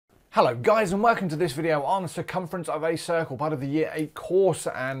Hello guys and welcome to this video on circumference of a circle, part of the year 8 course.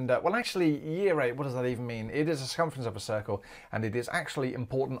 And well, actually year 8, what does that even mean? It is a circumference of a circle and it is actually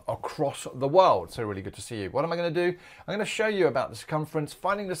important across the world. So really good to see you. What am I going to do? I'm going to show you about the circumference,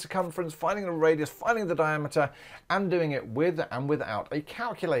 finding the radius, finding the diameter, and doing it with and without a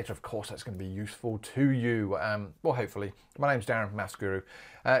calculator. Of course, that's going to be useful to you. Well, hopefully. My name's Darren from MaffsGuru.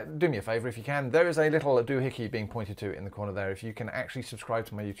 Do me a favour if you can. There is a little doohickey being pointed to in the corner there. If you can actually subscribe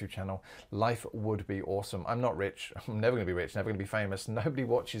to my YouTube channel, life would be awesome. I'm not rich. I'm never going to be rich, never going to be famous. Nobody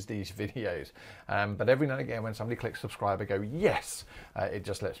watches these videos. But every now and again when somebody clicks subscribe, I go, yes! It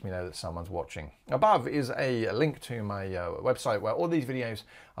just lets me know that someone's watching. Above is a link to my website where all these videos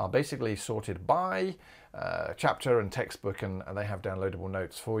are basically sorted by chapter and textbook, and they have downloadable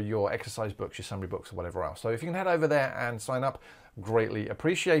notes for your exercise books, your summary books, or whatever else. So if you can head over there and sign up, greatly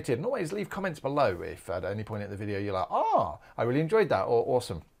appreciated. And always leave comments below if at any point in the video you're like, I really enjoyed that, or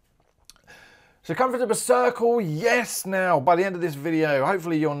awesome. Circumference of a circle, yes. Now, by the end of this video,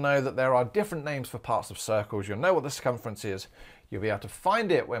 hopefully you'll know that there are different names for parts of circles. You'll know what the circumference is. You'll be able to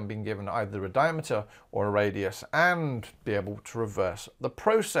find it when being given either a diameter or a radius and be able to reverse the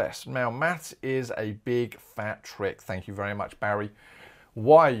process. Now, maths is a big fat trick. Thank you very much, Barry.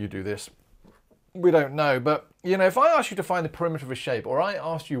 Why you do this, we don't know. But, you know, if I ask you to find the perimeter of a shape, or I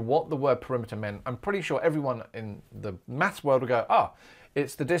asked you what the word perimeter meant, I'm pretty sure everyone in the maths world will go,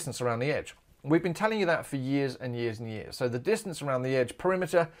 it's the distance around the edge. We've been telling you that for years and years and years. So the distance around the edge,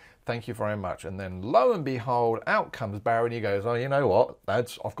 perimeter, thank you very much. And then lo and behold, out comes Barry and he goes, you know what,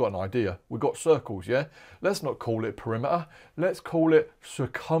 lads, I've got an idea. We've got circles, yeah? Let's not call it perimeter. Let's call it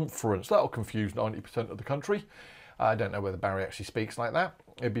circumference. That'll confuse 90% of the country. I don't know whether Barry actually speaks like that.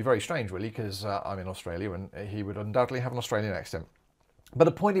 It'd be very strange, really, because I'm in Australia and he would undoubtedly have an Australian accent. But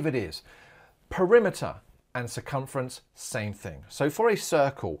the point of it is, perimeter and circumference, same thing. So for a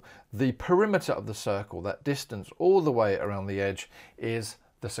circle, the perimeter of the circle, that distance all the way around the edge, is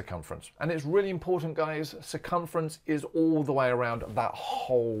the circumference. And it's really important, guys. Circumference is all the way around that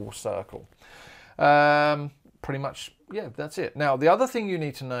whole circle. Pretty much, yeah, that's it. Now, the other thing you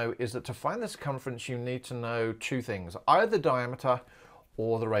need to know is that to find the circumference, you need to know two things, either the diameter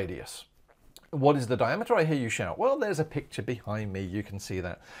or the radius. What is the diameter, I hear you shout? Well, there's a picture behind me, you can see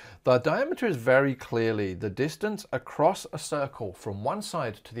that. The diameter is very clearly the distance across a circle from one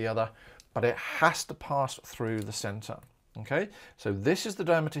side to the other, but it has to pass through the center. Okay, so this is the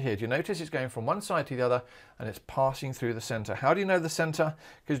diameter here. Do you notice it's going from one side to the other and it's passing through the center? How do you know the center?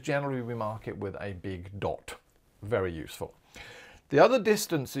 Because generally we mark it with a big dot. Very useful. The other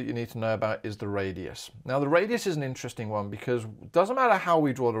distance that you need to know about is the radius. Now, the radius is an interesting one because it doesn't matter how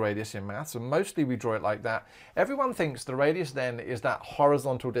we draw the radius in maths, and mostly we draw it like that. Everyone thinks the radius then is that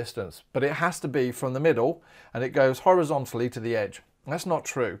horizontal distance, but it has to be from the middle and it goes horizontally to the edge. That's not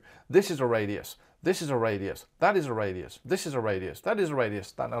true. This is a radius. This is a radius. That is a radius. This is a radius. That is a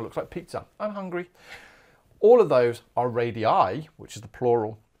radius. That now looks like pizza. I'm hungry. All of those are radii, which is the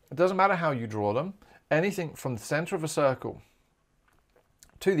plural. It doesn't matter how you draw them. Anything from the center of a circle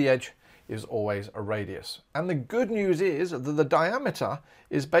to the edge is always a radius. And the good news is that the diameter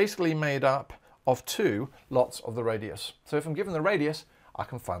is basically made up of two lots of the radius. So if I'm given the radius, I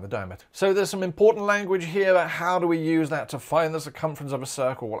can find the diameter. So there's some important language here about how do we use that to find the circumference of a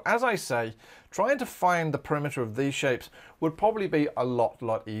circle. Well, as I say, trying to find the perimeter of these shapes would probably be a lot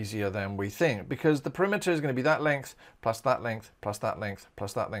easier than we think, because the perimeter is going to be that length, plus that length, plus that length,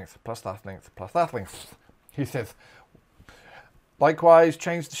 plus that length, plus that length, plus that length. He says, likewise,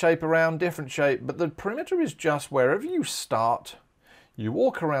 change the shape around, different shape, but the perimeter is just wherever you start, you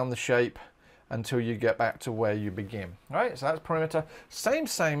walk around the shape until you get back to where you begin, right? So that's perimeter.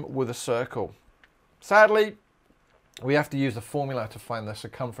 Same with a circle. Sadly, we have to use a formula to find the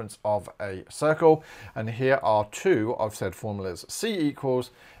circumference of a circle, and here are two of said formulas, C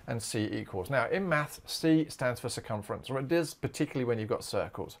equals and C equals. Now, in maths, C stands for circumference, or it does particularly when you've got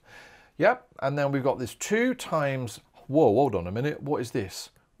circles. Yep, and then we've got this 2 times, whoa, hold on a minute, what is this?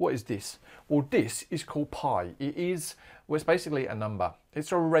 What is this? Well, this is called pi. It's basically a number.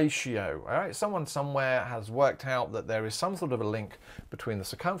 It's a ratio, all right? Someone somewhere has worked out that there is some sort of a link between the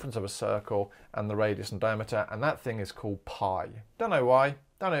circumference of a circle and the radius and diameter, and that thing is called pi. Don't know why,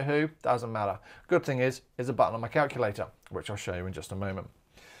 don't know who, doesn't matter. Good thing is a button on my calculator, which I'll show you in just a moment.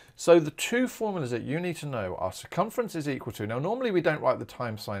 So the two formulas that you need to know are circumference is equal to, now normally we don't write the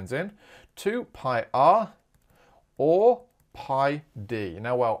time signs in, 2 pi r or pi d.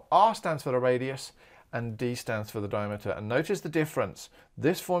 Now, well, r stands for the radius and d stands for the diameter. And notice the difference.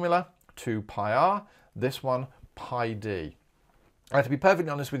 This formula, 2 pi r, this one, pi d. To be perfectly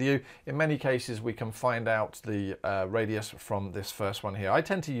honest with you, in many cases we can find out the radius from this first one here. I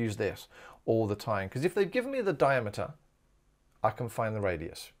tend to use this all the time because if they've given me the diameter, I can find the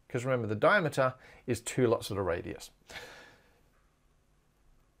radius. Because remember, the diameter is 2 lots of the radius.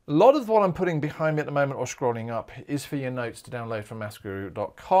 A lot of what I'm putting behind me at the moment or scrolling up is for your notes to download from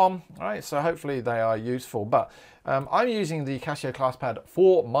MaffsGuru.com. All right, so hopefully they are useful. But I'm using the Casio ClassPad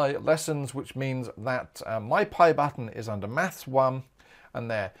for my lessons, which means that my Pi button is under Maths 1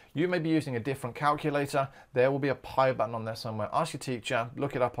 and there. You may be using a different calculator. There will be a Pi button on there somewhere. Ask your teacher,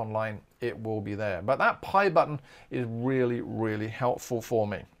 look it up online, it will be there. But that Pi button is really, really helpful for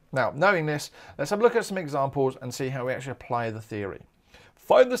me. Now, knowing this, let's have a look at some examples and see how we actually apply the theory.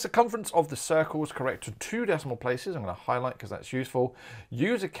 Find the circumference of the circles correct to 2 decimal places. I'm going to highlight because that's useful.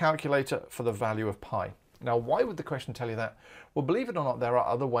 Use a calculator for the value of pi. Now, why would the question tell you that? Well, believe it or not, there are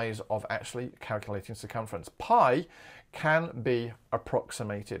other ways of actually calculating circumference. Pi can be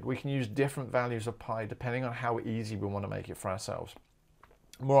approximated. We can use different values of pi depending on how easy we want to make it for ourselves.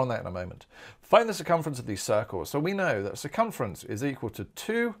 More on that in a moment. Find the circumference of these circles. So we know that circumference is equal to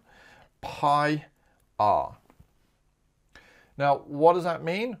 2 pi r. Now, what does that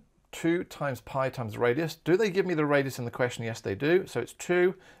mean? 2 times pi times the radius. Do they give me the radius in the question? Yes, they do. So it's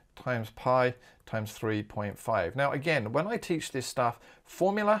 2 times pi times 3.5. Now, again, when I teach this stuff,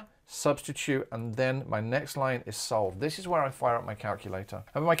 formula, substitute, and then my next line is solve. This is where I fire up my calculator.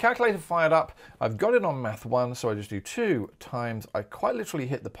 And with my calculator fired up, I've got it on Math 1, so I just do 2 times, I quite literally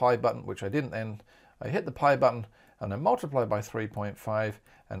hit the pi button, which I didn't then. I hit the pi button and then multiply by 3.5,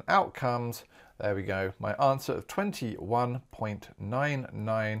 and out comes, there we go, my answer of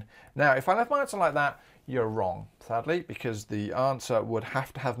 21.99. Now, if I left my answer like that, you're wrong, sadly, because the answer would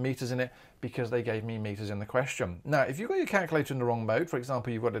have to have meters in it because they gave me meters in the question. Now, if you've got your calculator in the wrong mode, for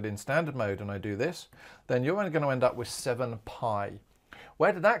example, you've got it in standard mode and I do this, then you're only going to end up with 7 pi.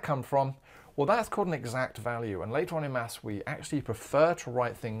 Where did that come from? Well, that's called an exact value, and later on in maths we actually prefer to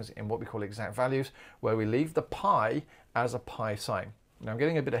write things in what we call exact values, where we leave the pi as a pi sign. Now, I'm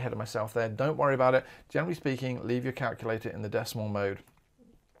getting a bit ahead of myself there. Don't worry about it. Generally speaking, leave your calculator in the decimal mode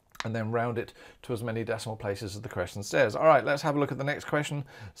and then round it to as many decimal places as the question says. All right, let's have a look at the next question.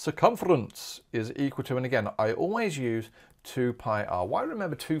 Circumference is equal to, and again, I always use 2 pi r. Why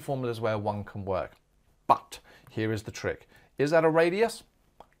remember 2 formulas where 1 can work? But here is the trick. Is that a radius?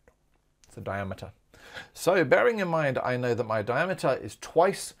 It's a diameter. So bearing in mind, I know that my diameter is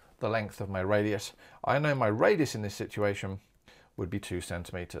twice the length of my radius. I know my radius in this situation would be 2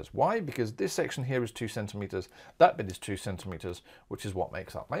 centimeters. Why? Because this section here is 2 centimeters. That bit is 2 centimeters, which is what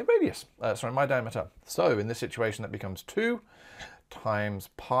makes up my radius. My diameter. So in this situation, that becomes 2 times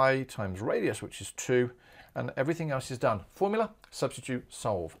pi times radius, which is 2, and everything else is done. Formula, substitute,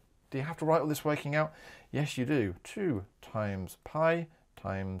 solve. Do you have to write all this working out? Yes, you do. 2 times pi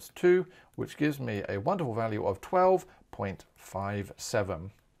times 2, which gives me a wonderful value of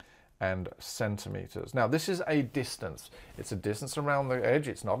 12.57 and centimeters. Now, this is a distance. It's a distance around the edge.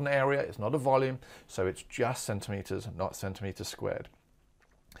 It's not an area. It's not a volume. So it's just centimeters, not centimeters squared.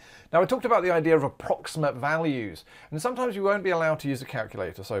 Now, I talked about the idea of approximate values, and sometimes you won't be allowed to use a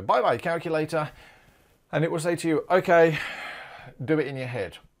calculator. So bye-bye calculator, and it will say to you, okay, do it in your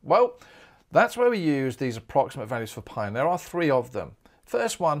head. Well, that's where we use these approximate values for pi, and there are 3 of them.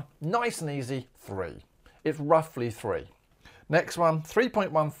 First one, nice and easy, 3. It's roughly 3. Next one,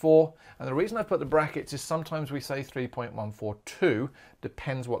 3.14, and the reason I put the brackets is sometimes we say 3.142,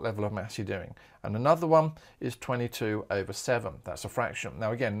 depends what level of maths you're doing. And another one is 22 over 7, that's a fraction.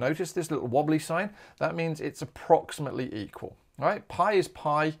 Now again, notice this little wobbly sign, that means it's approximately equal. Right? Pi is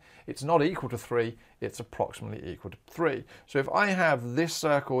pi, it's not equal to 3, it's approximately equal to 3. So if I have this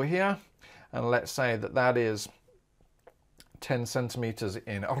circle here, and let's say that that is 10 centimeters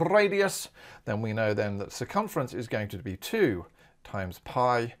in radius, then we know then that circumference is going to be 2 times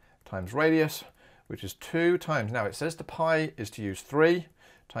pi times radius, which is 2 times, now it says the pi is to use 3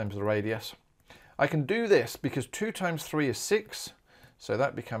 times the radius. I can do this because 2 times 3 is 6, so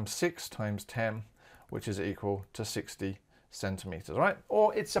that becomes 6 times 10, which is equal to 60 centimeters, right?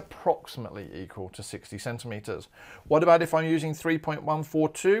 Or it's approximately equal to 60 centimeters. What about if I'm using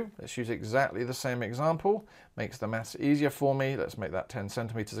 3.142? Let's use exactly the same example. Makes the maths easier for me. Let's make that 10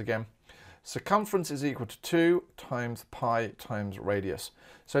 centimeters again. Circumference is equal to 2 times pi times radius.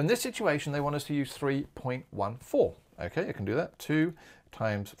 So in this situation, they want us to use 3.14. Okay, I can do that. 2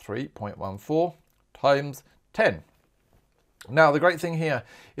 times 3.14 times 10. Now, the great thing here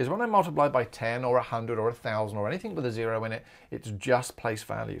is when I multiply by 10 or 100 or 1,000 or anything with a 0 in it, it's just place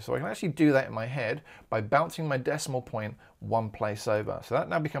value. So I can actually do that in my head by bouncing my decimal point 1 place over. So that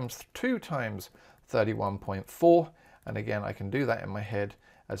now becomes 2 times 31.4, And again, I can do that in my head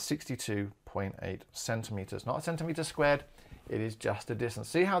as 62.8 centimeters. Not a centimeter squared, it is just a distance.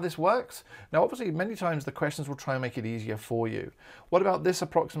 See how this works? Now, obviously, many times the questions will try and make it easier for you. What about this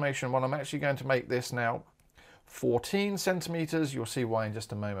approximation? Well, I'm actually going to make this now 14 centimeters. You'll see why in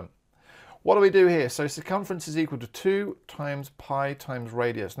just a moment. What do we do here? So circumference is equal to 2 times pi times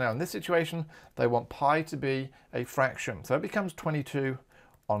radius. Now, in this situation, they want pi to be a fraction. So it becomes 22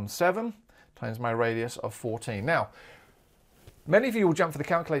 on 7 times my radius of 14. Now, many of you will jump for the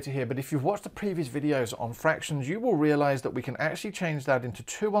calculator here, but if you've watched the previous videos on fractions, you will realize that we can actually change that into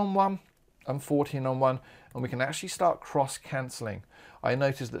 2 on 1 and 14 on 1, and we can actually start cross-cancelling. I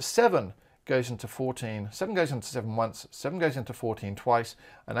noticed that 7 goes into 14, 7 goes into 7 once, 7 goes into 14 twice,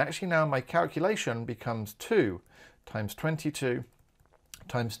 and actually now my calculation becomes 2 times 22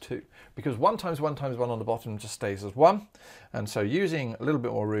 times 2, because 1 times 1 times 1 on the bottom just stays as 1, and so using a little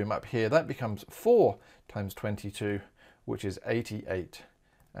bit more room up here, that becomes 4 times 22, which is 88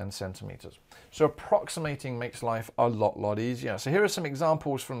 centimeters. So approximating makes life a lot easier. So here are some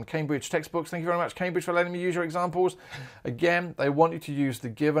examples from the Cambridge textbooks. Thank you very much, Cambridge, for letting me use your examples. Again, they want you to use the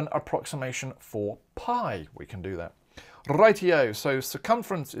given approximation for pi. We can do that. Rightio, so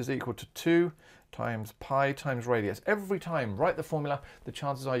circumference is equal to 2 times pi times radius. Every time, write the formula. The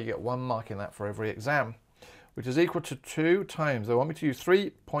chances are you get 1 mark in that for every exam, which is equal to 2 times, they want me to use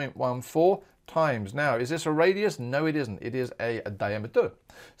 3.14 times. Now, is this a radius? No, it isn't. It is a diameter.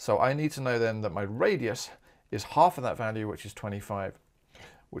 So I need to know then that my radius is half of that value, which is 25,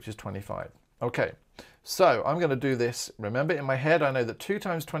 Okay, so I'm going to do this. Remember, in my head, I know that 2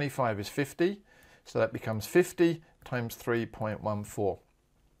 times 25 is 50. So that becomes 50 times 3.14.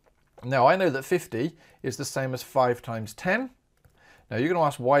 Now, I know that 50 is the same as 5 times 10. Now, you're going to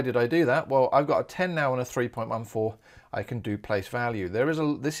ask, why did I do that? Well, I've got a 10 now and a 3.14. I can do place value.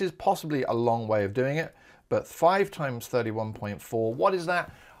 This is possibly a long way of doing it, but 5 times 31.4, what is that?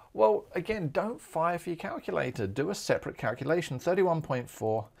 Well, again, don't fire for your calculator. Do a separate calculation.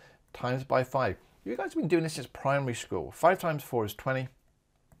 31.4 times by 5. You guys have been doing this since primary school. 5 times 4 is 20.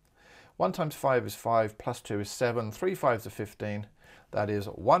 1 times 5 is 5, plus 2 is 7. 3 5s are 15. That is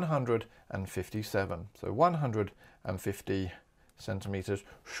 157. So 150 centimeters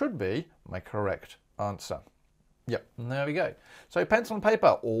should be my correct answer. Yep, there we go. So pencil and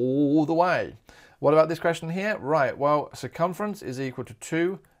paper all the way. What about this question here? Right, well, circumference is equal to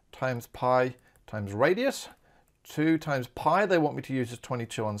 2 times pi times radius. 2 times pi, they want me to use as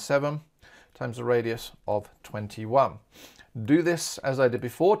 22 on 7, times the radius of 21. Do this as I did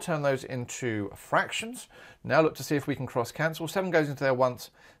before, turn those into fractions. Now look to see if we can cross cancel. 7 goes into there once,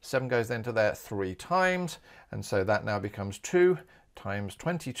 7 goes into there 3 times, and so that now becomes 2 times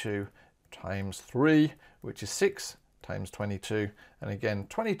 22 times 3, which is 6 times 22, and again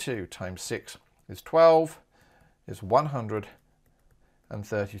 22 times 6 is 12, is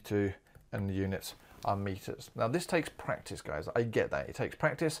 132, and the units are meters. Now this takes practice, guys. I get that. It takes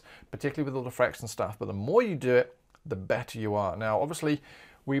practice, particularly with all the fraction stuff, but the more you do it, the better you are. Now, obviously,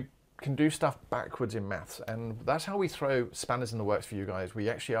 we can do stuff backwards in maths, and that's how we throw spanners in the works for you guys. We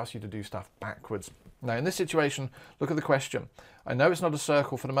actually ask you to do stuff backwards. Now, in this situation, look at the question. I know it's not a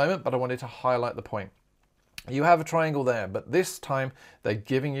circle for the moment, but I wanted to highlight the point. You have a triangle there, but this time they're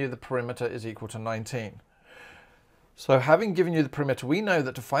giving you the perimeter is equal to 19. So having given you the perimeter, we know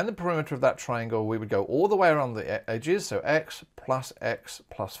that to find the perimeter of that triangle, we would go all the way around the edges, so x plus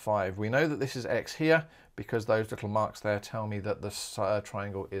 5. We know that this is x here because those little marks there tell me that this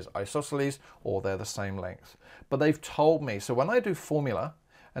triangle is isosceles, or they're the same length. But they've told me, so when I do formula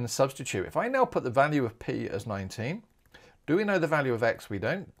and substitute, if I now put the value of p as 19, do we know the value of x? We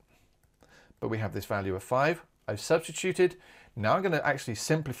don't, but we have this value of 5. I've substituted. Now I'm going to actually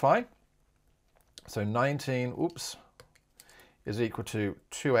simplify. So 19, is equal to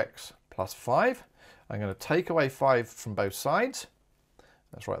 2x plus 5. I'm going to take away 5 from both sides.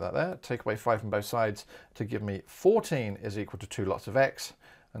 Let's write that there. Take away 5 from both sides to give me 14 is equal to 2 lots of x.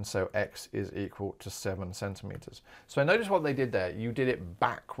 And so x is equal to 7 centimeters. So notice what they did there. You did it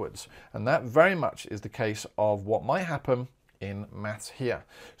backwards. And that very much is the case of what might happen in maths here.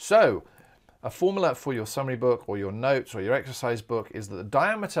 So a formula for your summary book or your notes or your exercise book is that the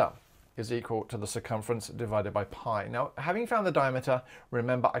diameter is equal to the circumference divided by pi. Now, having found the diameter,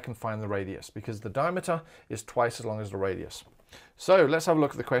 remember I can find the radius because the diameter is twice as long as the radius. So let's have a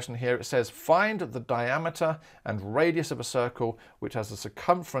look at the question here. It says, find the diameter and radius of a circle which has a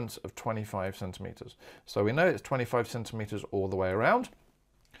circumference of 25 centimeters. So we know it's 25 centimeters all the way around.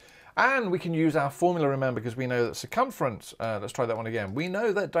 And we can use our formula, remember, because we know that circumference, let's try that one again. We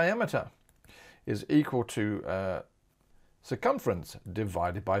know that diameter is equal to circumference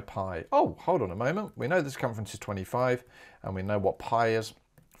divided by pi. Oh, hold on a moment. We know the circumference is 25 and we know what pi is.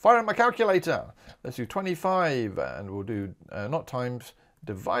 Fire up my calculator. Let's do 25 and we'll do not times,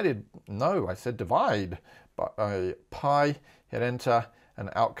 divided. No, I said divide by pi. Hit enter and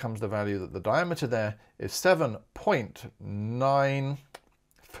out comes the value that the diameter there is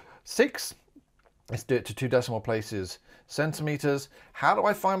 7.96. Let's do it to 2 decimal places. Centimeters. How do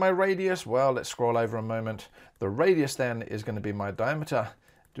I find my radius? Well, let's scroll over a moment. The radius then is going to be my diameter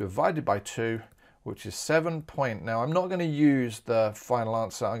divided by 2, which is 7 point. Now, I'm not going to use the final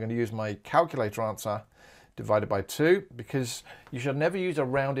answer. I'm going to use my calculator answer divided by 2, because you should never use a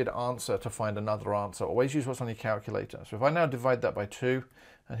rounded answer to find another answer. Always use what's on your calculator. So if I now divide that by 2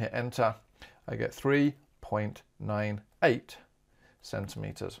 and hit enter, I get 3.98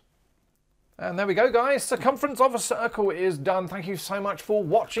 centimeters. And there we go, guys. Circumference of a circle is done. Thank you so much for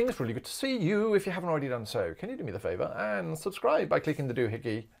watching. It's really good to see you. If you haven't already done so, can you do me the favor and subscribe by clicking the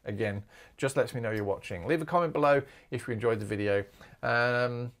doohickey again? Just lets me know you're watching. Leave a comment below if you enjoyed the video.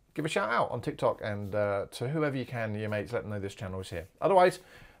 Give a shout out on TikTok and to whoever you can, your mates, let them know this channel is here. Otherwise,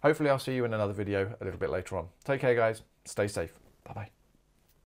 hopefully I'll see you in another video a little bit later on. Take care, guys. Stay safe. Bye-bye.